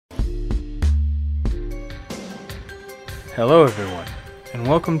Hello everyone, and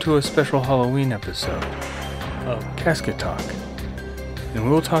welcome to a special Halloween episode of Casket Talk. And we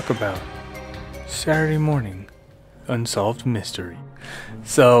will talk about Saturday morning unsolved mystery.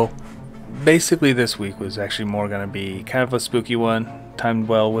 So, basically this week was actually more going to be kind of a spooky one, timed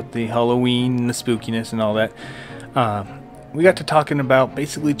well with the Halloween and the spookiness and all that. We got to talking about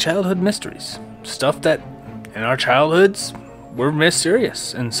basically childhood mysteries. Stuff that in our childhoods were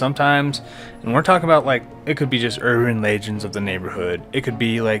mysterious, and sometimes, and we're talking about like, it could be just urban legends of the neighborhood. It could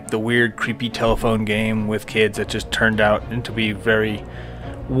be like the weird creepy telephone game with kids that just turned out into be very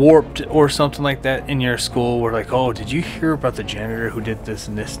warped or something like that in your school, where like, oh, did you hear about the janitor who did this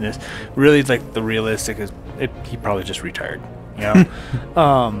and this and this? Really, like, the realistic is he probably just retired, you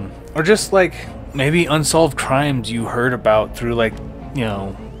know. Or just like maybe unsolved crimes you heard about through like, you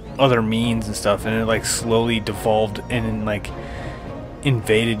know, other means and stuff, and it like slowly devolved and like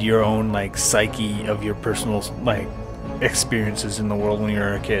invaded your own like psyche of your personal like experiences in the world when you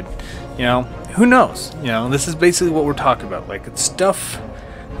were a kid. You know, who knows? You know, this is basically what we're talking about. Like, it's stuff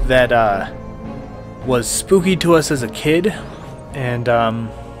that was spooky to us as a kid, and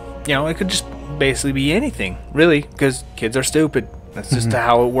you know, it could just basically be anything, really, because kids are stupid. That's just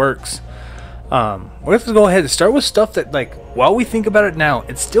how it works. We're going to go ahead and start with stuff that, like, while we think about it now,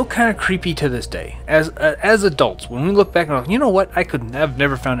 it's still kind of creepy to this day. As adults, when we look back and go, you know what, I could have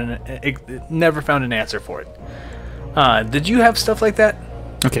never found an answer for it. Did you have stuff like that?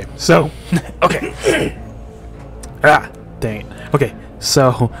 Okay, so Okay. dang it. Okay,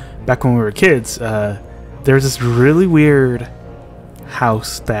 so back when we were kids, there was this really weird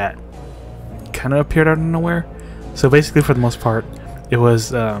house that kind of appeared out of nowhere. So basically, for the most part, it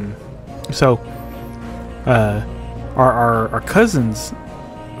was our cousins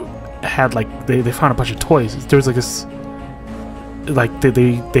had like they found a bunch of toys. There was like this, like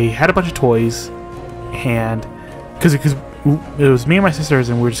they had a bunch of toys, and because it was me and my sisters,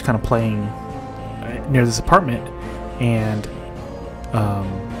 and we were just kind of playing near this apartment, and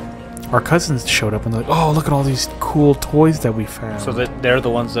our cousins showed up and they're like, oh, look at all these cool toys that we found. So they're the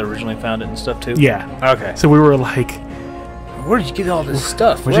ones that originally found it and stuff too? Yeah. Okay. So we were like, where did you get all this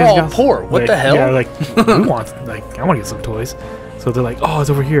stuff? We're all poor. What the hell? Yeah, like, we want, like, I want to get some toys. So they're like, oh, it's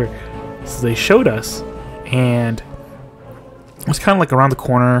over here. So they showed us, and it was kind of like around the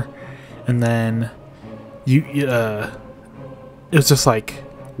corner, and then it was just like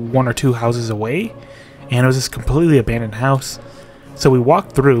one or two houses away, and it was this completely abandoned house. So we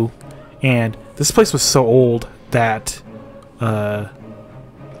walked through, and this place was so old that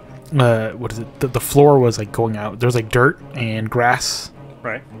what is it? The floor was like going out. There was like dirt and grass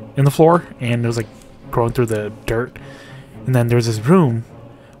Right. in the floor, and it was like growing through the dirt. And then there's this room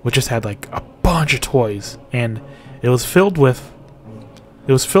which just had like a bunch of toys, and it was filled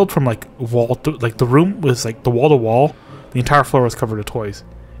from like wall to, like, the room was like the wall to wall. The entire floor was covered with toys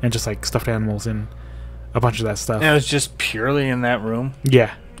and just like stuffed animals and a bunch of that stuff. And it was just purely in that room?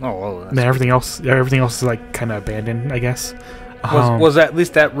 Yeah. Oh, whoa. And then everything else is like kind of abandoned, I guess. Was at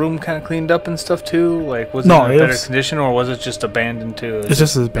least that room kind of cleaned up and stuff too? Like, was it in a better condition, or was it just abandoned too? It's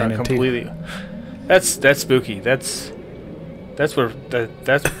just abandoned completely. Too. That's spooky. That's where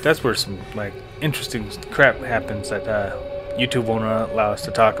some like interesting crap happens that YouTube won't allow us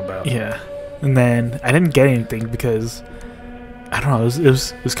to talk about. Yeah. And then I didn't get anything because I don't know. It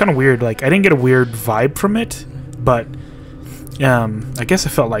was kind of weird. Like, I didn't get a weird vibe from it, but I guess it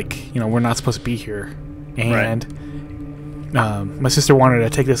felt like, you know, we're not supposed to be here, and. Right. My sister wanted to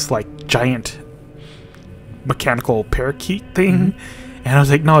take this like giant mechanical parakeet thing, and I was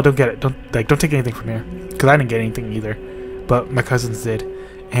like, "No, don't get it. Don't take anything from here," because I didn't get anything either, but my cousins did,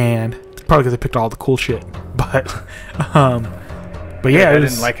 and probably because they picked all the cool shit. But yeah, I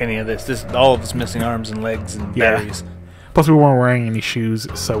didn't like any of this. All of us missing arms and legs and batteries. Plus, we weren't wearing any shoes,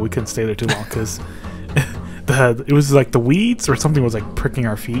 so we couldn't stay there too long because it was like the weeds or something was like pricking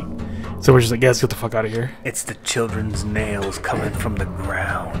our feet. So we're just like, yeah, let's get the fuck out of here. It's the children's nails coming from the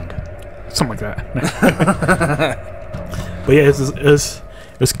ground. Something like that. But yeah, it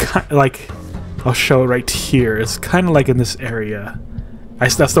was kind of like, I'll show it right here. It's kind of like in this area. I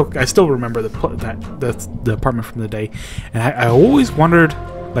still remember the apartment from the day, and I always wondered,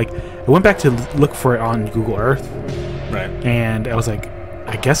 like, I went back to look for it on Google Earth, right? And I was like,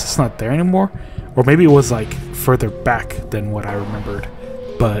 I guess it's not there anymore, or maybe it was like further back than what I remembered,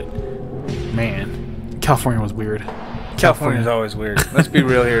 but. Man, California was weird. California's always weird. Let's be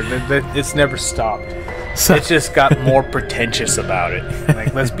real here. It's never stopped. So it's just got more pretentious about it.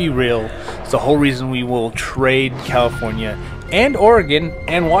 Like, let's be real. It's the whole reason we will trade California and Oregon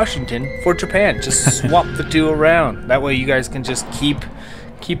and Washington for Japan. Just swap the two around. That way you guys can just keep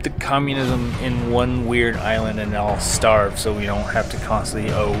keep the communism in one weird island and all starve, so we don't have to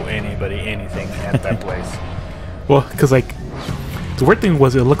constantly owe anybody anything at that place. Well, because like the weird thing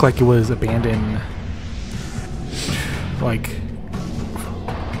was, it looked like it was abandoned like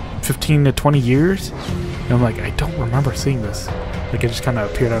 15 to 20 years, and I'm like, I don't remember seeing this. Like, it just kind of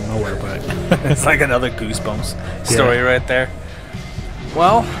appeared out of nowhere, but it's like another Goosebumps story right there.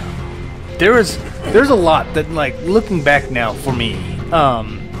 Well, there's a lot that, like, looking back now for me,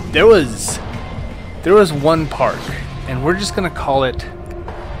 there was one park, and we're just gonna call it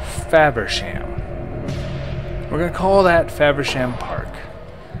Faversham. We're gonna call that Faversham Park.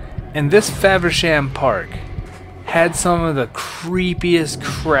 And this Faversham Park had some of the creepiest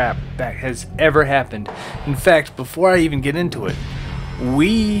crap that has ever happened. In fact, before I even get into it,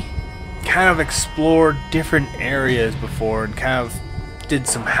 we kind of explored different areas before and kind of did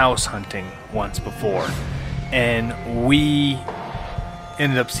some house hunting once before. And we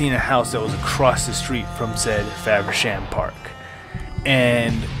ended up seeing a house that was across the street from said Faversham Park.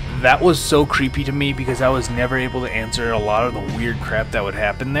 And that was so creepy to me because I was never able to answer a lot of the weird crap that would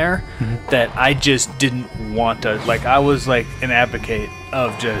happen there, that I just didn't want to. Like, I was like an advocate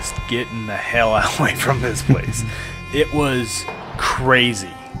of just getting the hell away from this place. It was crazy,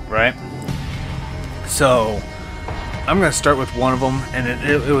 right? So I'm gonna start with one of them, and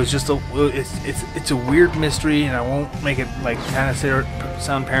it was just it's a weird mystery, and I won't make it like kind of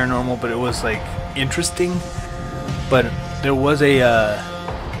sound paranormal, but it was like interesting. But there was a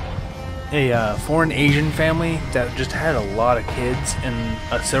foreign Asian family that just had a lot of kids, and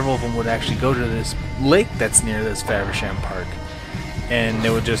several of them would actually go to this lake that's near this Faversham Park, and they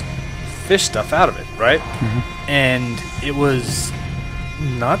would just fish stuff out of it, right? And it was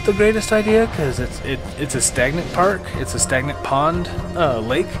not the greatest idea because it's a stagnant park, it's a stagnant pond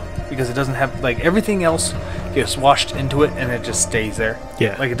lake, because it doesn't have, like, everything else gets washed into it and it just stays there.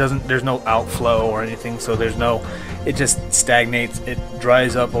 Yeah. Like, there's no outflow or anything, so it just stagnates. It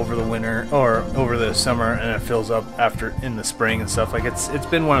dries up over the winter or over the summer, and it fills up after in the spring and stuff. Like, it's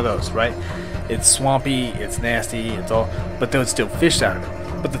been one of those, right? It's swampy, it's nasty, but they would still fish out of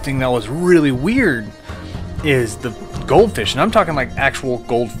it. But the thing that was really weird is the goldfish, and I'm talking like actual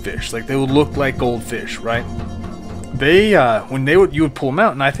goldfish. Like, they would look like goldfish, right? They you would pull them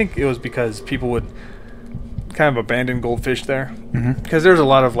out, and I think it was because people would kind of abandon goldfish there, because there's a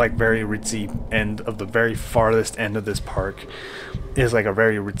lot of like very ritzy end of the very farthest end of this park is like a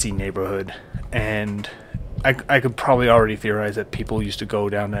very ritzy neighborhood, and I could probably already theorize that people used to go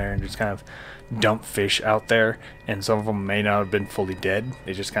down there and just kind of dump fish out there, and some of them may not have been fully dead,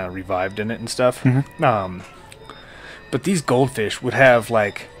 they just kind of revived in it and stuff. But these goldfish would have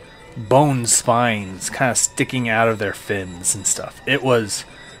like bone spines kind of sticking out of their fins and stuff. It was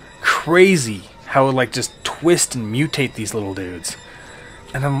crazy how it would like just twist and mutate these little dudes.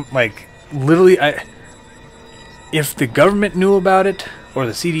 And I'm like, literally, if the government knew about it, or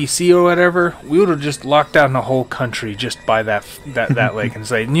the CDC or whatever, we would have just locked down the whole country just by that lake and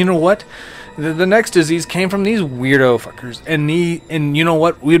say, you know what? The next disease came from these weirdo fuckers, and you know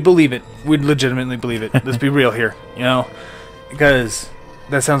what? We'd believe it. We'd legitimately believe it. Let's be real here, you know, because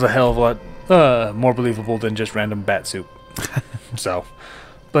that sounds a hell of a lot more believable than just random bat soup. So,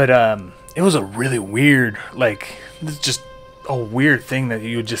 but it was a really weird, like, it's just a weird thing that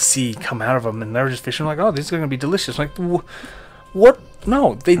you would just see come out of them, and they were just fishing like, oh, these are gonna be delicious. Like, what?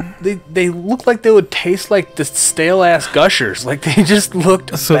 No, they look like they would taste like the stale ass gushers. Like, they just looked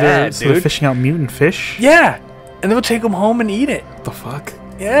bad, so they're fishing out mutant fish? Yeah, and they would take them home and eat it. What the fuck?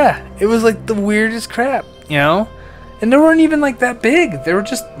 Yeah, it was like the weirdest crap, you know? And they weren't even like that big. They were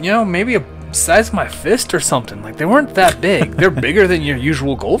just, you know, maybe a size of my fist or something. Like, they weren't that big. They're bigger than your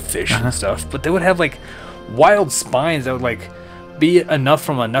usual goldfish and stuff, but they would have like wild spines that would like be enough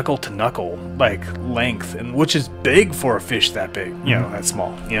from a knuckle to knuckle like length, and which is big for a fish that big, you know, that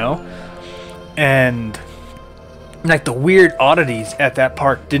small, you know. And like the weird oddities at that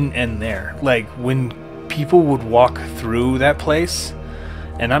park didn't end there. Like, when people would walk through that place,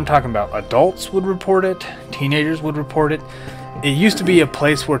 and I'm talking about adults would report it, teenagers would report it. It used to be a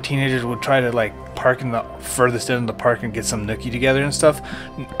place where teenagers would try to like park in the furthest end of the park and get some nookie together and stuff.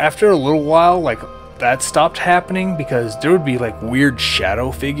 After a little while, like, that stopped happening because there would be like weird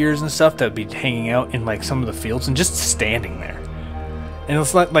shadow figures and stuff that would be hanging out in like some of the fields and just standing there. And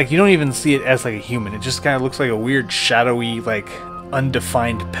it's not like, you don't even see it as like a human. It just kind of looks like a weird shadowy, like,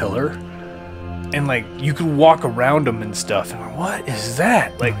 undefined pillar. And like, you could walk around them and stuff, and like, what is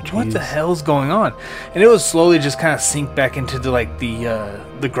that? Like, what the hell's going on? And it was slowly just kind of sink back into the like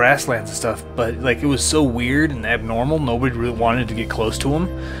the grasslands and stuff. But like, it was so weird and abnormal, nobody really wanted to get close to them.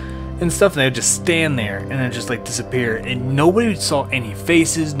 and stuff, and they would just stand there and then just like disappear, and nobody saw any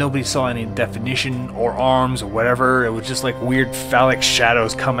faces, nobody saw any definition or arms or whatever. It was just like weird phallic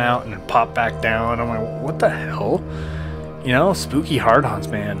shadows come out and then pop back down. I'm like, what the hell? You know, spooky hard-ons,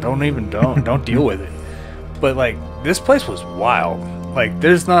 man. Don't deal with it. But like, this place was wild. Like,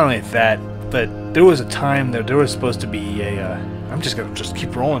 there's not only that, but there was a time that there was supposed to be a I'm just gonna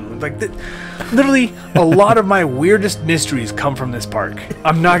keep rolling. Like, literally, a lot of my weirdest mysteries come from this park.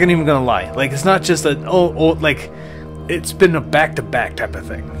 I'm not even gonna lie. Like, it's not just like, it's been a back-to-back type of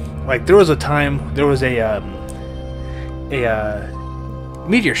thing. Like, there was a time, there was a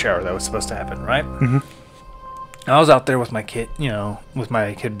meteor shower that was supposed to happen, right? Mm-hmm. And I was out there with my kid, with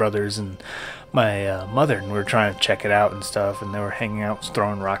my kid brothers and my mother, and we were trying to check it out and stuff, and they were hanging out,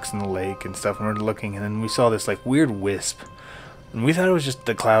 throwing rocks in the lake and stuff, and we were looking, and then we saw this, like, weird wisp. And we thought it was just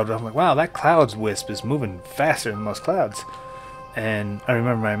the cloud. I'm like, wow, that cloud's wisp is moving faster than most clouds. And I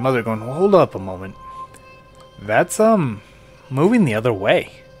remember my mother going, well, hold up a moment. That's, moving the other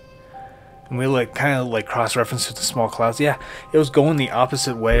way. And we, like, kind of, like, cross-referenced with the small clouds. Yeah, it was going the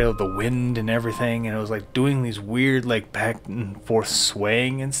opposite way of the wind and everything. And it was, like, doing these weird, like, back and forth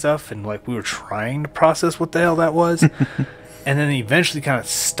swaying and stuff. And, like, we were trying to process what the hell that was. And then eventually kind of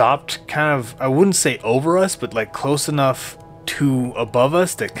stopped, kind of, I wouldn't say over us, but, like, close enough to above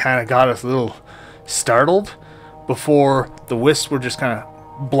us that kind of got us a little startled before the wisps were just kind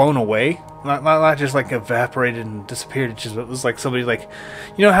of blown away. Not just like evaporated and disappeared. It was like somebody, like,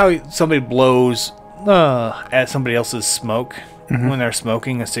 you know how somebody blows at somebody else's smoke when they're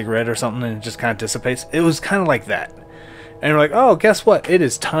smoking a cigarette or something, and it just kind of dissipates. It was kind of like that. And we're like, oh, guess what? It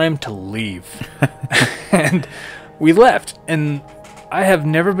is time to leave. And we left, and I have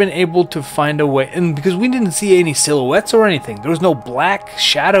never been able to find a way, and because we didn't see any silhouettes or anything. There was no black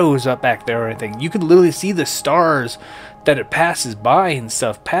shadows up back there or anything. You could literally see the stars that it passes by and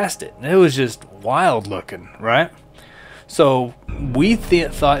stuff past it. And it was just wild looking, right? So we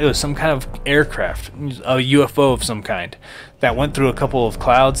thought it was some kind of aircraft, a UFO of some kind, that went through a couple of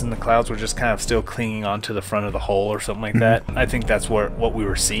clouds, and the clouds were just kind of still clinging onto the front of the hole or something like that. I think that's what we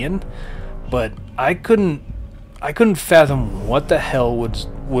were seeing, but I couldn't fathom what the hell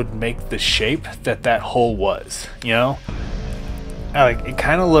would make the shape that hole was, you know? Like, it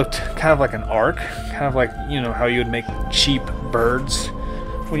kind of looked kind of like an arc, kind of like, how you would make cheap birds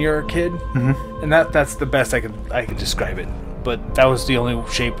when you're a kid. Mm-hmm. And that's the best I could describe it. But that was the only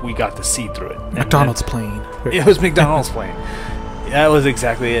shape we got to see through it. McDonald's plane. It was McDonald's plane. That was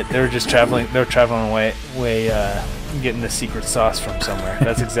exactly it. They were just traveling. They were traveling away, getting the secret sauce from somewhere.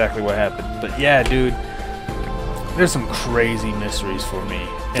 That's exactly what happened. But yeah, dude, there's some crazy mysteries for me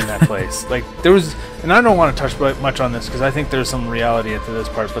in that place. Like, there was, and I don't want to touch much on this because I think there's some reality into this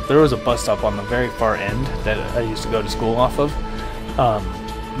part, but there was a bus stop on the very far end that I used to go to school off of.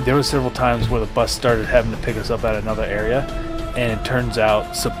 There were several times where the bus started having to pick us up at another area, and it turns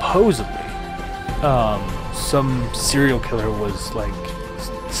out, supposedly, some serial killer was, like,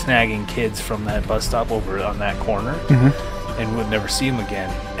 snagging kids from that bus stop over on that corner, and would never see them again,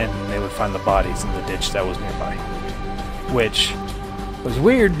 and they would find the bodies in the ditch that was nearby. Which was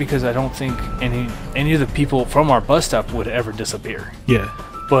weird because I don't think any of the people from our bus stop would ever disappear. Yeah.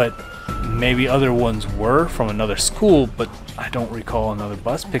 But maybe other ones were from another school, but I don't recall another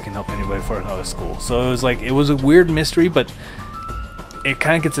bus picking up anybody for another school. So it was a weird mystery, but it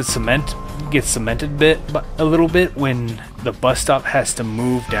kind of gets cemented a little bit when the bus stop has to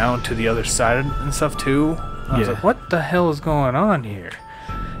move down to the other side and stuff too. I was like, what the hell is going on here?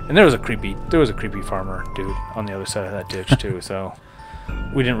 And there was a creepy farmer dude on the other side of that ditch too, so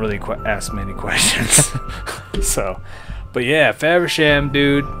we didn't really ask many questions. So, but yeah, Faversham,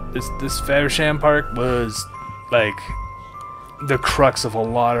 dude, this Faversham Park was like the crux of a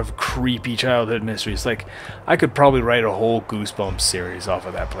lot of creepy childhood mysteries. Like, I could probably write a whole Goosebumps series off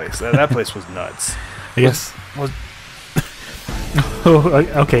of that place. That place was nuts. Yes.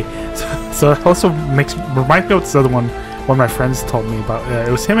 Okay. So it also reminds me of this other one of my friends told me about.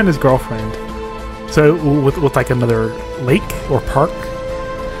 It was him and his girlfriend. So with like another lake or park,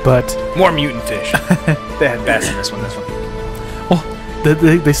 but more mutant fish. They had bass in this one. Well,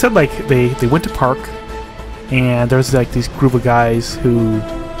 they said like they went to park, and there's like these group of guys who,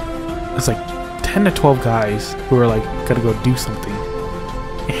 it's like 10 to 12 guys who are like gonna go do something,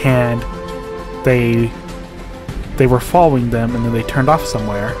 and they were following them, and then they turned off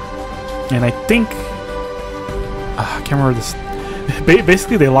somewhere, and I think I can't remember this.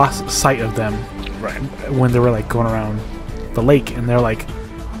 Basically, they lost sight of them when they were like going around the lake, and they're like,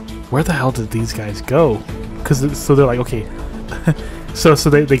 "Where the hell did these guys go?" So they're like, okay. So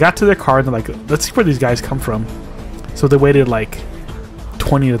they got to their car, and they're like, "Let's see where these guys come from." So they waited like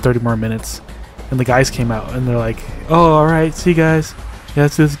 20 to 30 more minutes, and the guys came out and they're like, "Oh, all right, see you guys. Yeah,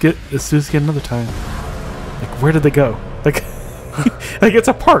 let's do this again another time." Like, where did they go? Like, like it's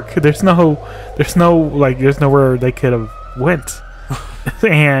a park. There's nowhere they could have went.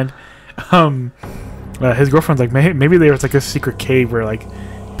 And his girlfriend's like, maybe there was like a secret cave where like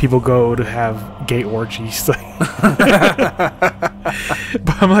people go to have gay orgies. But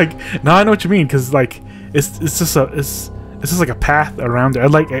I'm like, no, I know what you mean, because like it's just like a path around there.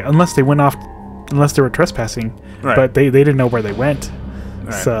 Like, unless they were trespassing, right. But they didn't know where they went.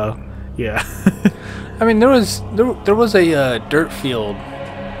 Right. So yeah. I mean, there was a dirt field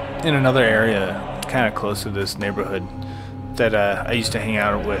in another area kind of close to this neighborhood that I used to hang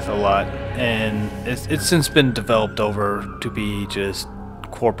out with a lot, and it's since been developed over to be just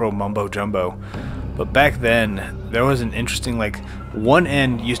corpo mumbo jumbo. But back then there was an interesting, like, one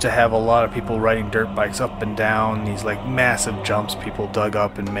end used to have a lot of people riding dirt bikes up and down these like massive jumps people dug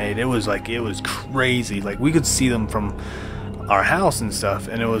up and made. It was crazy. Like, we could see them from our house and stuff,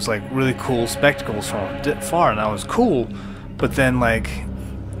 and it was like really cool spectacles from far, and that was cool. But then like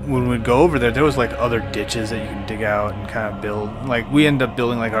when we'd go over there was like other ditches that you can dig out and kind of build. Like, we ended up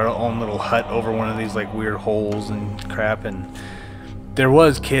building like our own little hut over one of these like weird holes and crap, and there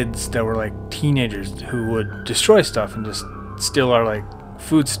was kids that were like teenagers who would destroy stuff and just steal our like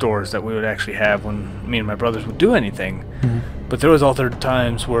food stores that we would actually have when me and my brothers would do anything. But there was other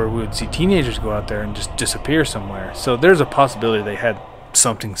times where we would see teenagers go out there and just disappear somewhere. So there's a possibility they had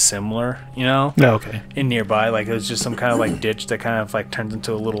something similar, you know? Oh, okay. In nearby, like it was just some kind of like ditch that kind of like turns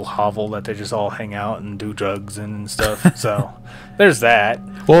into a little hovel that they just all hang out and do drugs and stuff. So there's that.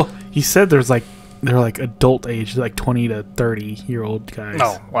 Well, he said they're like adult age, like 20 to 30-year-old guys.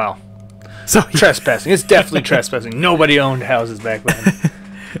 Oh, wow. So trespassing. It's definitely trespassing. Nobody owned houses back then.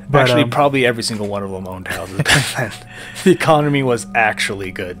 But, actually, probably every single one of them owned houses back then. The economy was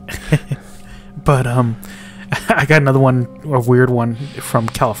actually good. But I got another one, a weird one from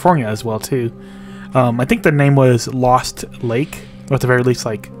California as well too. I think the name was Lost Lake, or at the very least,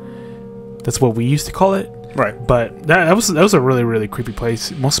 like that's what we used to call it. Right. But that was a really, really creepy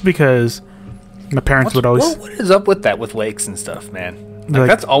place, mostly because my parents would always. What is up with that with lakes and stuff, man? Like, like,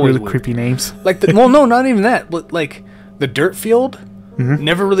 that's always really weird. creepy names. Like, well, no, not even that. But like the dirt field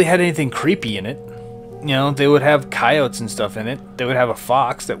never really had anything creepy in it. You know, they would have coyotes and stuff in it. They would have a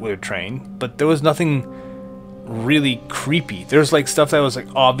fox that we would train, but there was nothing really creepy. There was like stuff that was like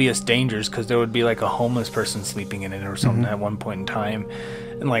obvious dangers, because there would be like a homeless person sleeping in it or something at one point in time,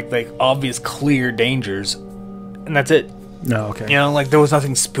 and like obvious clear dangers, and that's it. No, okay. You know, like there was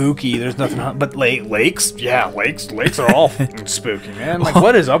nothing spooky. There's nothing. But lakes, yeah, lakes are all fucking spooky, man. Like,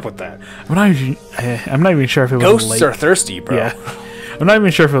 what is up with that? I'm not even sure if it was Ghosts a lake. are thirsty, bro. Yeah. I'm not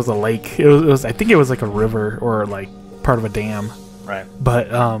even sure if it was a lake. It was. I think it was like a river or like part of a dam. Right. But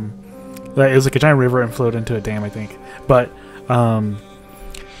it was like a giant river and flowed into a dam, I think. But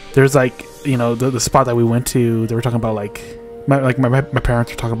there's like, you know, the spot that we went to. They were talking about like my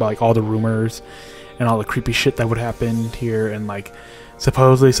parents were talking about like all the rumors and all the creepy shit that would happen here, and like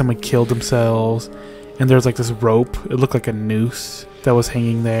supposedly someone killed themselves, and there's like this rope. It looked like a noose that was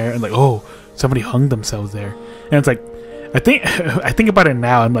hanging there, and like, oh, somebody hung themselves there. And it's like, I think about it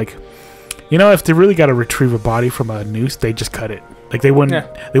now. I'm like, you know, if they really got to retrieve a body from a noose, they just cut it. Like, they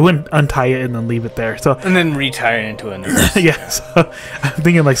wouldn't untie it and then leave it there. So and then retire it into a noose. yeah. So I'm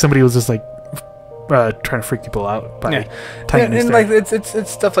thinking like somebody was just like trying to freak people out by tying it. And like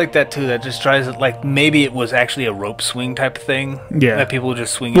it's stuff like that too that just tries to, like, maybe it was actually a rope swing type of thing. Yeah. That people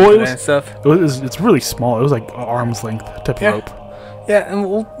just swing into that and stuff. It's really small. It was like arm's length type of rope. Yeah, and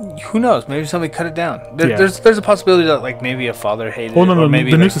well, who knows? Maybe somebody cut it down. There's a possibility that like maybe a father hated it. No,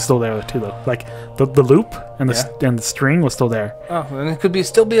 maybe the noose is still there too though. Like the loop and the string was still there. Oh, then it could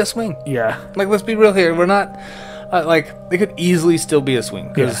still be a swing. Yeah. Like, let's be real here. We're not like, it could easily still be a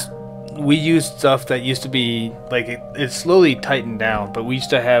swing, because we used stuff that used to be like it slowly tightened down, but we used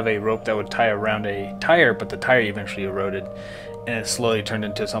to have a rope that would tie around a tire, but the tire eventually eroded, and it slowly turned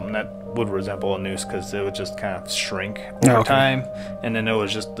into something that would resemble a noose, because it would just kind of shrink over time, and then it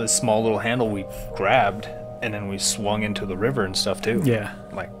was just this small little handle we grabbed, and then we swung into the river and stuff too. Yeah.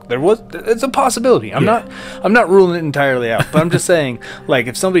 Like, it's a possibility. I'm not ruling it entirely out, but I'm just saying, like,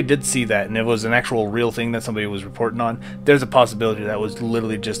 if somebody did see that and it was an actual real thing that somebody was reporting on, there's a possibility that was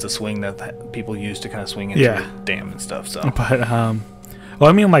literally just a swing that people used to kind of swing into the dam and stuff. So, but well,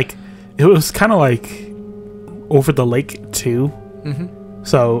 I mean, like, it was kind of like over the lake too.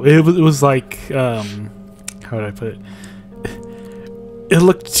 So it was like, how would I put it? it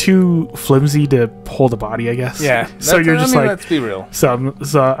looked too flimsy to hold a body, I guess. Yeah. So you're just like, let's be real. So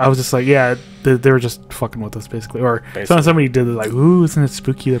I was just like, yeah, they were just fucking with us basically, or somebody did it like, ooh, isn't it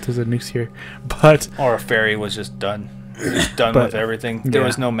spooky that there's a noose here? But or a fairy was just done, with everything. There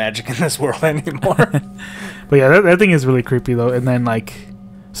was no magic in this world anymore. But yeah, that thing is really creepy though. And then like,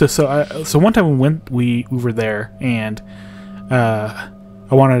 so one time we were there and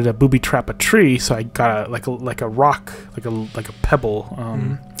I wanted to booby trap a tree, so I got a rock, like a pebble.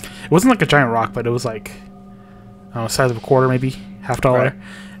 It wasn't like a giant rock, but it was like, I don't know, size of a quarter, maybe $50. Right.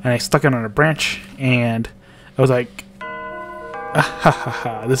 And I stuck it on a branch, and I was like, ah, ha, ha,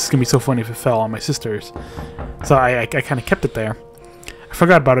 ha, this is gonna be so funny if it fell on my sister's. So I kind of kept it there. I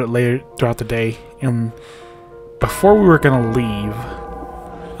forgot about it later throughout the day, and before we were gonna leave,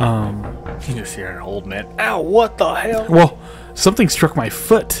 you just hear her holding it. Ow! What the hell? well, something struck my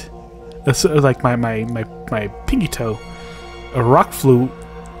foot. It's like my pinky toe. A rock flew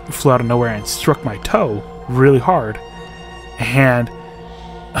out of nowhere and struck my toe really hard, and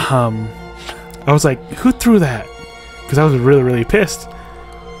I was like, "Who threw that?" Because I was really pissed.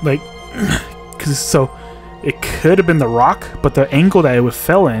 Like, so it could have been the rock, but the angle that it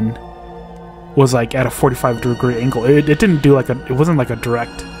fell in was like at a 45-degree angle. It didn't do it wasn't like a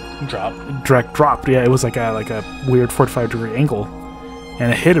direct drop. Yeah, it was like a weird 45-degree angle,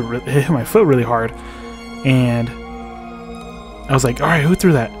 and it hit my foot really hard. And I was like, all right, who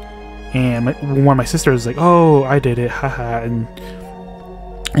threw that? And one of my sisters was like, oh, I did it, haha. And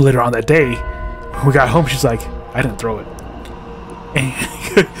later on that day, when we got home, she's like, I didn't throw it.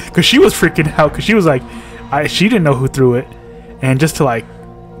 And because she was freaking out, because she was like, she didn't know who threw it. And just to like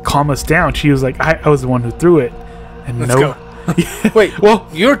calm us down, she was like, I was the one who threw it. And Let's go. Wait, well,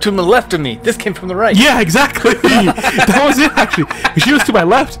 you're to the left of me. This came from the right. Yeah, exactly. That was it, actually. She was to my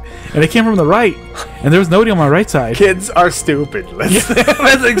left, and it came from the right, and there was nobody on my right side. Kids are stupid.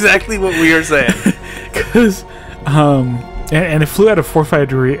 That's exactly what we are saying. Because, and it flew at a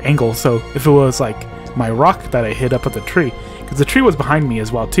 45-degree angle, so if it was, like, my rock that I hit up at the tree, because the tree was behind me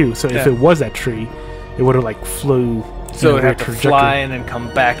as well, too, so if it was that tree, it would have, like, flew... So it would have to fly and then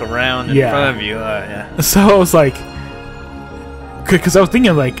come back around in front of you. So I was like... Because I was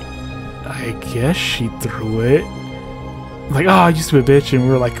thinking, like, I guess she threw it. Like, oh, you stupid bitch, and we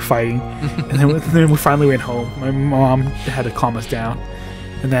were, like, fighting. And then we finally went home. My mom had to calm us down.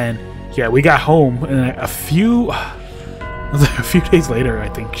 And then, yeah, we got home, and a few days later, I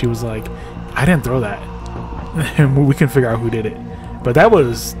think, she was like, I didn't throw that. And we can figure out who did it. But that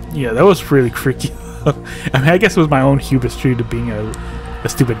was really freaky. I mean, I guess it was my own hubris due to being a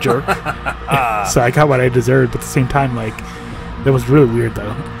stupid jerk. So I got what I deserved, but at the same time, like... That was really weird,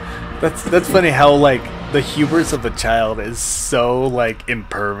 though. That's funny how, like, the hubris of the child is so, like,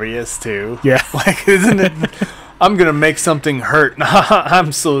 impervious, too. Yeah. Like, isn't it? I'm gonna make something hurt.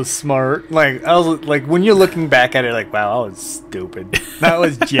 I'm so smart. Like, I was like, when you're looking back at it, like, wow, I was stupid. That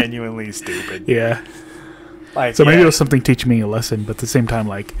was genuinely stupid. Yeah. Like, so maybe it was something teaching me a lesson, but at the same time,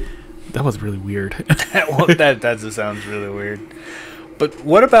 like, that was really weird. Well, that just sounds really weird. But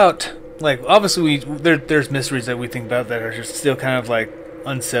what about... Like, obviously, there's mysteries that we think about that are just still kind of, like,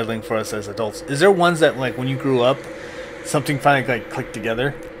 unsettling for us as adults. Is there ones that, like, when you grew up, something finally, like, clicked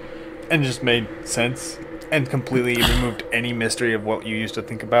together and just made sense and completely removed any mystery of what you used to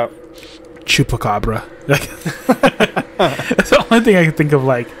think about? Chupacabra. That's the only thing I can think of,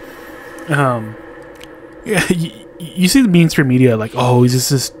 like, yeah, you see the mainstream media, like, oh, he's just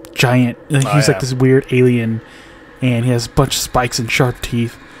this giant, he's like this weird alien, and he has a bunch of spikes and sharp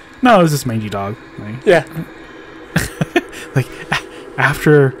teeth. No, it was this mangy dog. Like, yeah. Like,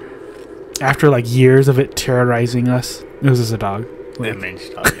 after like years of it terrorizing us, it was just a dog. Like, a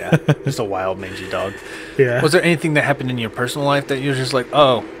mangy dog, yeah. Just a wild mangy dog. Yeah. Was there anything that happened in your personal life that you're just like,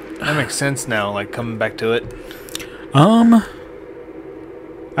 oh, that makes sense now, like, coming back to it? I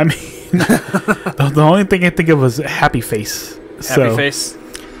mean, the only thing I think of was Happy Face. Happy Face?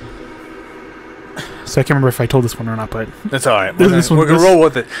 So I can't remember if I told this one or not, but that's all right. We're gonna roll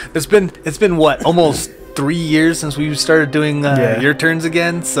with it. It's been what, almost 3 years since we started doing your turns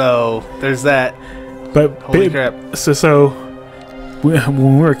again. So there's that. But holy crap! So when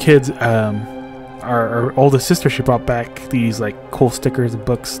we were kids, our oldest sister, she brought back these like cool stickers and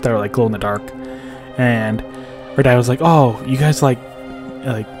books that were like glow in the dark, and her dad was like, "Oh, you guys like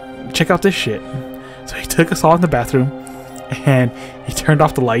check out this shit." So he took us all in the bathroom, and he turned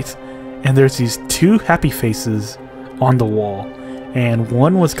off the lights. And there's these two happy faces on the wall, and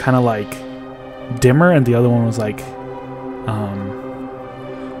one was kind of like dimmer, and the other one was like,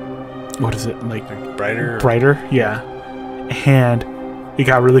 what is it, like brighter? Brighter, yeah. And it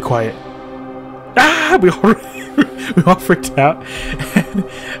got really quiet. Ah, we all we all freaked out. And,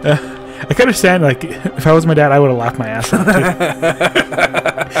 I can understand, like, if I was my dad, I would have laughed my ass off, too.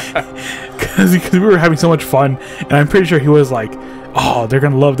 Because we were having so much fun, and I'm pretty sure he was like, oh, they're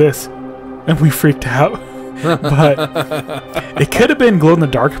going to love this. And we freaked out. But it could have been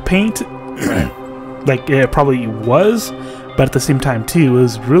glow-in-the-dark paint. Like, it probably was. But at the same time, too, it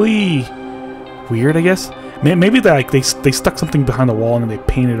was really weird, I guess. Maybe they stuck something behind the wall and they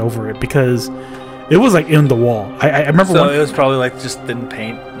painted over it, because it was like in the wall. I remember. So it was probably like just thin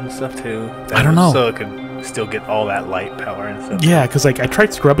paint and stuff too. I don't know. So it could still get all that light power and stuff. Yeah, because like I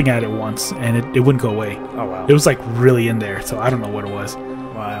tried scrubbing at it once and it wouldn't go away. Oh wow. It was like really in there, so I don't know what it was.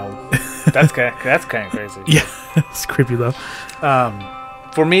 Wow. That's kind of crazy. Yeah, it's creepy though.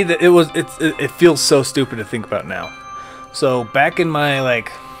 For me, it feels so stupid to think about now. So back in my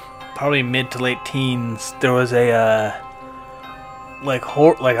probably mid to late teens, there was a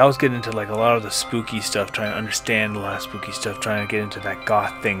I was getting into like a lot of the spooky stuff, trying to understand a lot of spooky stuff, trying to get into that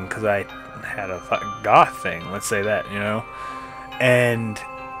goth thing, because I had a goth thing, let's say that, you know. And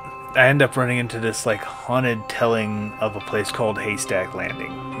I ended up running into this like haunted telling of a place called Haystack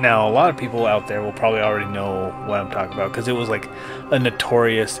Landing. Now, a lot of people out there will probably already know what I'm talking about, because it was like a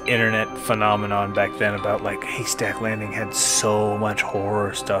notorious internet phenomenon back then about like Haystack Landing had so much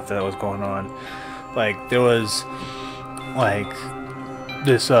horror stuff that was going on. Like there was like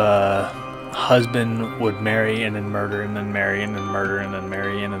this husband would marry and then murder and then marry and then murder and then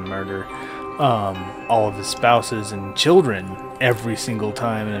marry and then murder all of his spouses and children every single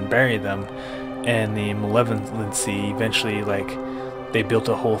time and then bury them. And the malevolency eventually, like, they built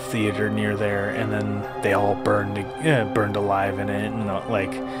a whole theater near there, and then they all burned alive in it. And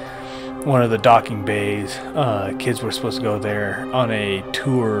like one of the docking bays, kids were supposed to go there on a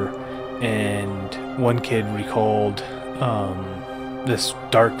tour, and one kid recalled this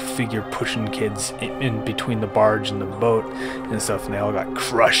dark figure pushing kids in between the barge and the boat and stuff, and they all got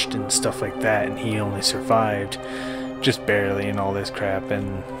crushed and stuff like that, and he only survived just barely and all this crap.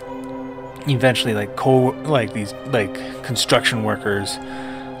 And eventually these construction workers,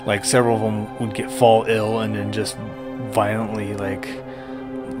 like several of them would fall ill and then just violently like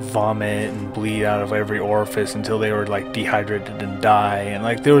vomit and bleed out of every orifice until they were like dehydrated and die. And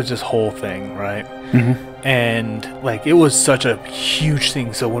like there was this whole thing, right? Mm-hmm. And like it was such a huge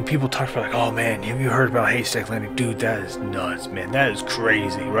thing. So when people talked about like, oh man, have you heard about Haystack Landing? Dude, that is nuts, man. That is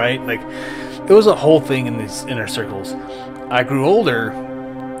crazy, right? Like it was a whole thing in these inner circles. I grew older,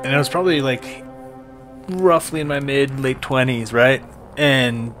 and I was probably like roughly in my late 20s, right?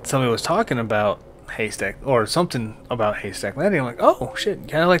 And somebody was talking about Haystack or something about Haystack Landing. I'm like, oh shit,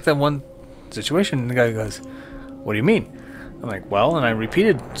 kind of like that one situation. And the guy goes, what do you mean? I'm like, well, and I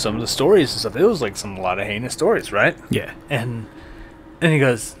repeated some of the stories and stuff. It was like a lot of heinous stories, right? Yeah. And he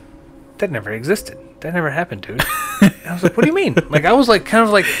goes, that never existed. That never happened, dude. And I was like, what do you mean? Like, I was like, kind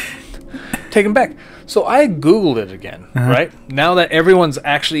of like taken back. So I Googled it again, right? Now that everyone's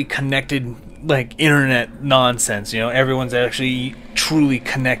actually connected, like internet nonsense, you know, everyone's actually truly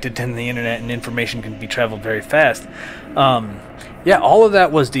connected to the internet and information can be traveled very fast. Yeah, all of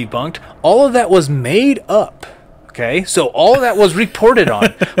that was debunked. All of that was made up. Okay, so all of that was reported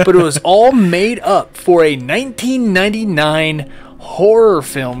on, but it was all made up for a 1999 horror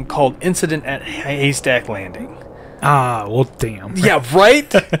film called Incident at Haystack Landing. Ah, well, damn. Yeah,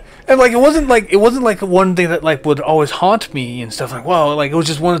 right. And like it wasn't like one thing that like would always haunt me and stuff. Like, wow, like it was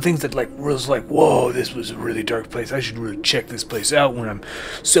just one of the things that like was like, whoa, this was a really dark place. I should really check this place out when I'm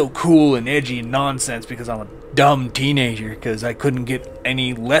so cool and edgy and nonsense, because I'm a dumb teenager, because I couldn't get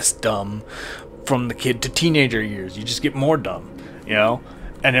any less dumb from the kid to teenager years. You just get more dumb, you know.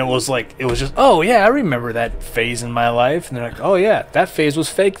 And it was just, oh yeah, I remember that phase in my life. And they're like, oh yeah, that phase was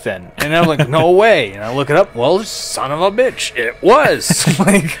fake then. And I'm like, no way. And I look it up. Well, son of a bitch, it was.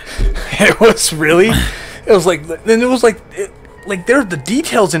 Like, it was really. It was like, then it was like, like there's the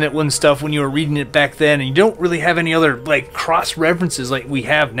details in it when stuff when you were reading it back then, and you don't really have any other like cross references like we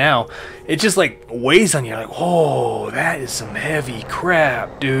have now. It just like weighs on you, like, oh, that is some heavy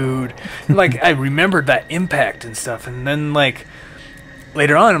crap, dude. And, like I remembered that impact and stuff, and then like.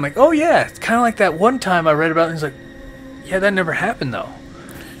 Later on, I'm like, oh yeah, it's kind of like that one time I read about it, and he's like, yeah, that never happened though.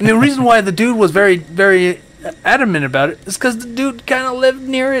 And the reason why the dude was very, very adamant about it is because the dude kind of lived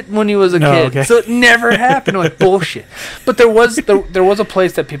near it when he was a kid. Okay. So it never happened. I'm like, bullshit. But there was a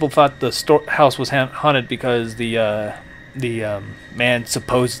place that people thought the house was haunted because the man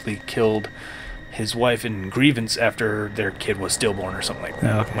supposedly killed his wife in grievance after their kid was stillborn or something like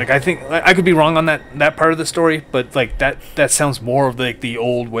that. Okay. Like I think I could be wrong on that part of the story, but like that sounds more of like the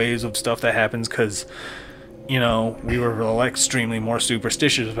old ways of stuff that happens, because you know we were like extremely more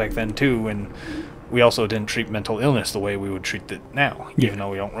superstitious back then too, and we also didn't treat mental illness the way we would treat it now, Yeah. even though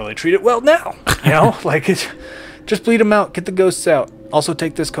we don't really treat it well now. You know, like it's just bleed them out, get the ghosts out. Also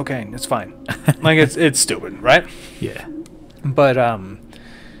take this cocaine, it's fine. Like it's stupid, right? Yeah. But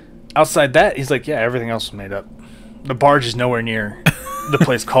outside that, he's like, yeah, everything else was made up. The barge is nowhere near the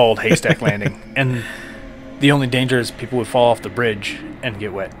place called Haystack Landing, and the only danger is people would fall off the bridge and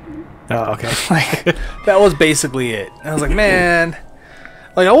get wet. Oh, okay. Like that was basically it. And I was like, man,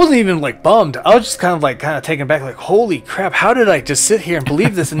 like I wasn't even like bummed. I was just kind of taken back, like, holy crap, how did I just sit here and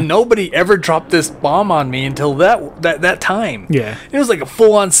believe this? And nobody ever dropped this bomb on me until that time. Yeah. It was like a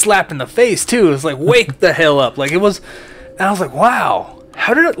full-on slap in the face too. It was like, wake the hell up. Like it was, and I was like, wow,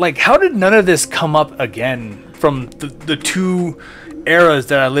 how did none of this come up again from the two eras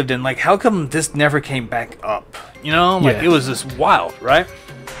that I lived in? Like, how come this never came back up? You know, like Yeah. it was just wild, right?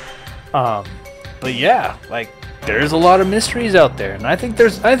 But yeah, like there's a lot of mysteries out there, and I think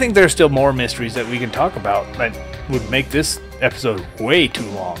there's still more mysteries that we can talk about that would make this episode way too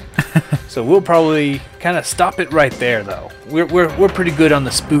long. So we'll probably kind of stop it right there, though. We're pretty good on the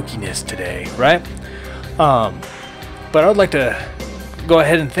spookiness today, right? But I'd like to go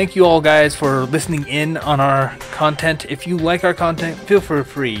ahead and thank you all guys for listening in on our content. If you like our content, feel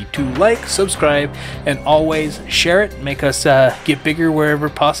free to like, subscribe, and always share it. Make us get bigger wherever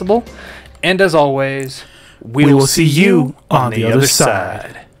possible. And as always, we will see you on the other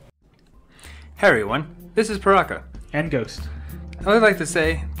side. Hey everyone, this is Paraka. And Ghost. I would like to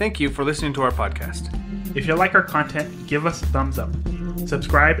say thank you for listening to our podcast. If you like our content, give us a thumbs up.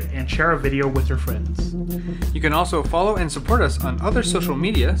 Subscribe and share our video with your friends. You can also follow and support us on other social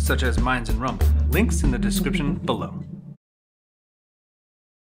media such as Minds and Rumble. Links in the description below.